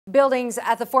Buildings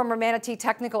at the former Manatee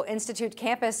Technical Institute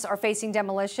campus are facing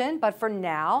demolition, but for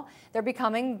now, they're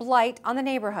becoming blight on the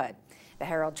neighborhood. The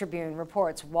Herald-Tribune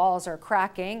reports walls are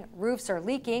cracking, roofs are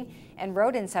leaking, and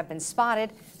rodents have been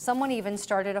spotted. Someone even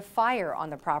started a fire on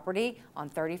the property on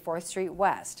 34th Street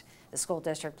West. The school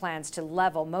district plans to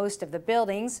level most of the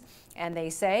buildings, and they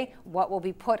say what will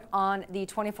be put on the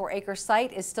 24-acre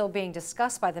site is still being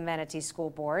discussed by the Manatee School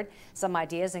Board. Some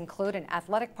ideas include an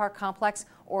athletic park complex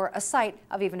or a site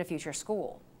of even a future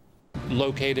school.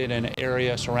 Located in an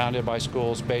area surrounded by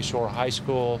schools, Bayshore High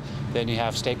School, then you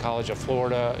have State College of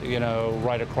Florida,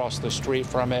 right across the street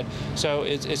from it. So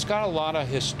it's got a lot of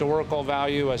historical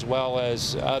value as well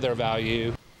as other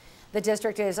value. The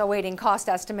district is awaiting cost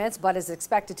estimates, but is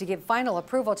expected to give final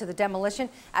approval to the demolition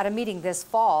at a meeting this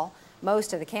fall.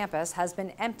 Most of the campus has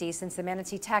been empty since the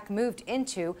Manatee Tech moved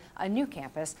into a new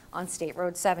campus on State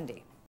Road 70.